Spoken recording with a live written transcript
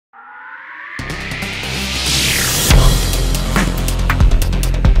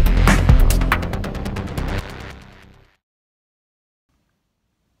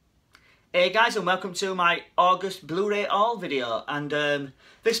Hey guys, and welcome to my August Blu-ray haul video. And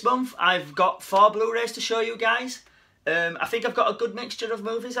this month I've got 4 Blu-rays to show you guys. I think I've got a good mixture of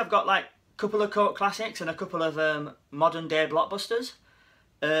movies. I've got like a couple of cult classics and a couple of modern day blockbusters.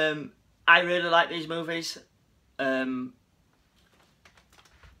 I really like these movies. I'm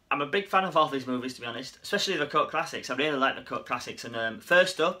a big fan of all these movies, to be honest, especially the cult classics. I really like the cult classics. And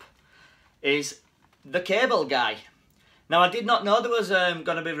first up is The Cable Guy. Now, I did not know there was going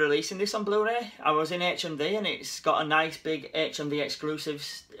to be releasing this on Blu-ray. I was in HMV and it's got a nice big HMV exclusive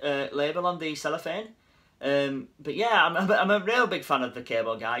label on the cellophane. But yeah, I'm a real big fan of The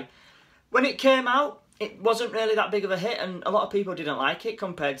Cable Guy. When it came out, it wasn't really that big of a hit, and a lot of people didn't like it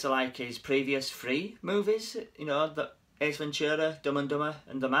compared to like his previous 3 movies. You know, the Ace Ventura, Dumb and Dumber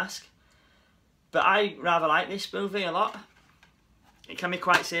and The Mask. But I rather like this movie a lot. It can be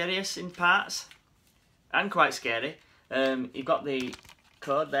quite serious in parts and quite scary. You've got the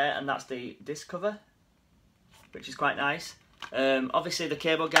code there, and that's the disc cover, which is quite nice. Obviously, The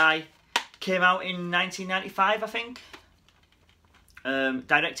Cable Guy came out in 1995, I think.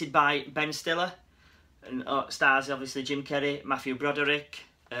 Directed by Ben Stiller, and stars obviously Jim Carrey, Matthew Broderick,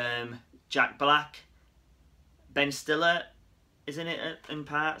 Jack Black. Ben Stiller is in it in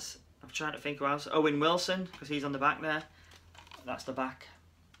parts. I'm trying to think who else. Owen Wilson, because he's on the back there. That's the back.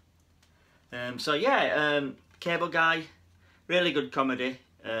 So yeah, Cable Guy, really good comedy.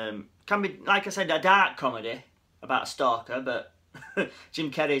 Can be, like I said, a dark comedy about a stalker, but Jim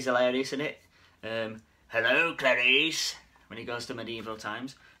Carrey's hilarious in it. Hello, Clarice, when he goes to medieval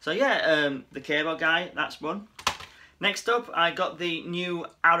times. So yeah, The Cable Guy, that's one. Next up, I got the new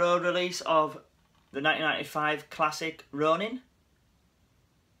Arrow release of the 1995 classic Ronin.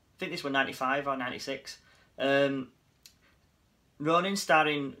 I think this was 95 or 96. Ronin,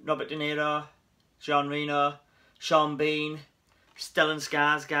 starring Robert De Niro, Jean Reno, Sean Bean, Stellan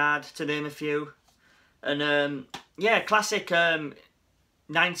Skarsgård, to name a few. And yeah, classic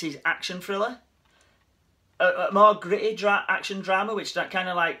 90s action thriller. A more gritty action drama, which that kind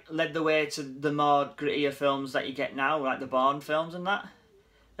of like led the way to the more grittier films that you get now, like the Bourne films and that.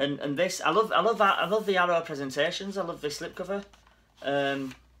 And this, I love that. I love the Arrow presentations. I love the slipcover.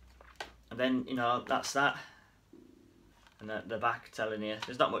 And then, you know, that's that. And the back telling you,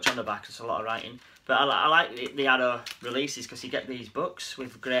 there's not much on the back, there's a lot of writing. But I like the Arrow releases because you get these books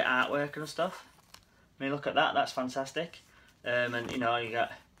with great artwork and stuff. I mean, look at that, that's fantastic. And you know, you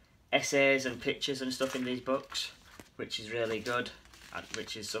got essays and pictures and stuff in these books, which is really good.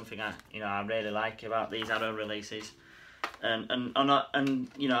 Which is something I really like about these Arrow releases. And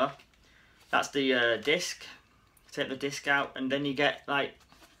you know, that's the disc. Take the disc out, and then you get like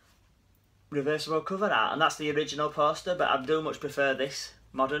reversible cover art, and that's the original poster, but I do much prefer this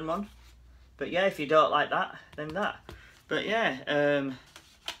modern one. But yeah, if you don't like that, then that. But yeah, and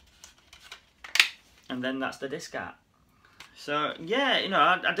then that's the disc art. So yeah, you know,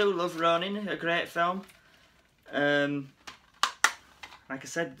 I do love Ronin, a great film. Like I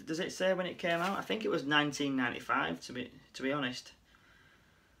said, does it say when it came out? I think it was 1995, to be honest.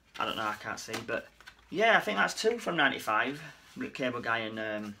 I don't know, I can't see, but yeah, I think that's 2 from 95, Cable Guy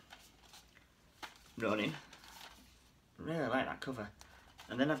and Ronin. Really like that cover.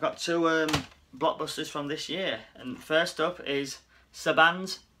 And then I've got 2 blockbusters from this year. And first up is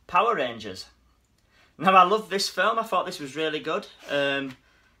Saban's Power Rangers. Now, I love this film. I thought this was really good. I'll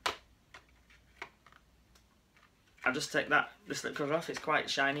just take the slipcover off. It's quite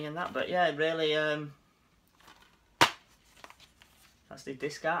shiny and that. But yeah, really, that's the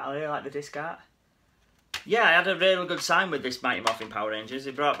disc art. I really like the disc art. Yeah, I had a really good time with this Mighty Morphin Power Rangers.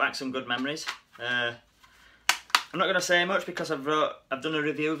 It brought back some good memories. I'm not going to say much because I've done a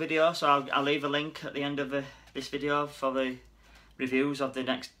review video, so I'll leave a link at the end of this video for the reviews of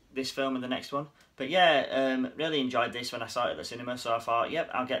this film and the next one. But yeah, really enjoyed this when I saw it at the cinema, so I thought, yep,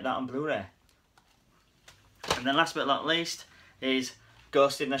 I'll get that on Blu-ray. And then last but not least is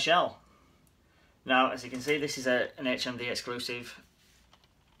Ghost in the Shell. Now, as you can see, this is an HMV exclusive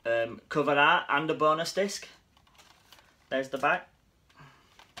cover art and a bonus disc. There's the back.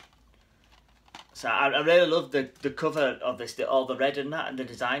 So I really love the cover of this, all the red and that, and the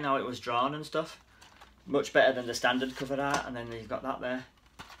design, how it was drawn and stuff. Much better than the standard cover art, and then you've got that there.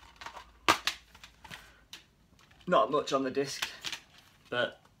 Not much on the disc,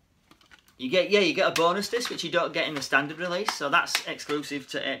 but you get a bonus disc which you don't get in the standard release, so that's exclusive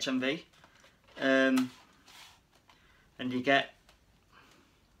to HMV. And you get,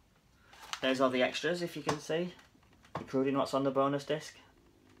 there's all the extras if you can see, including what's on the bonus disc.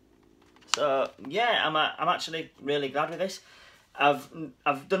 So yeah, I'm actually really glad with this. I've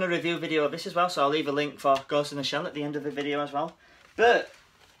done a review video of this as well, so I'll leave a link for Ghost in the Shell at the end of the video as well. But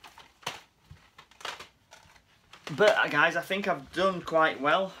But guys, I think I've done quite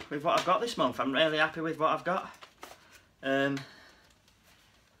well with what I've got this month. I'm really happy with what I've got.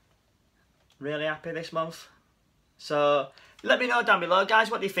 Really happy this month. So let me know down below,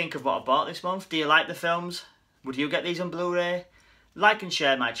 guys, what do you think of what I bought this month? Do you like the films? Would you get these on Blu-ray? Like and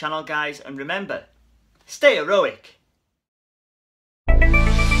share my channel, guys, and remember, stay heroic.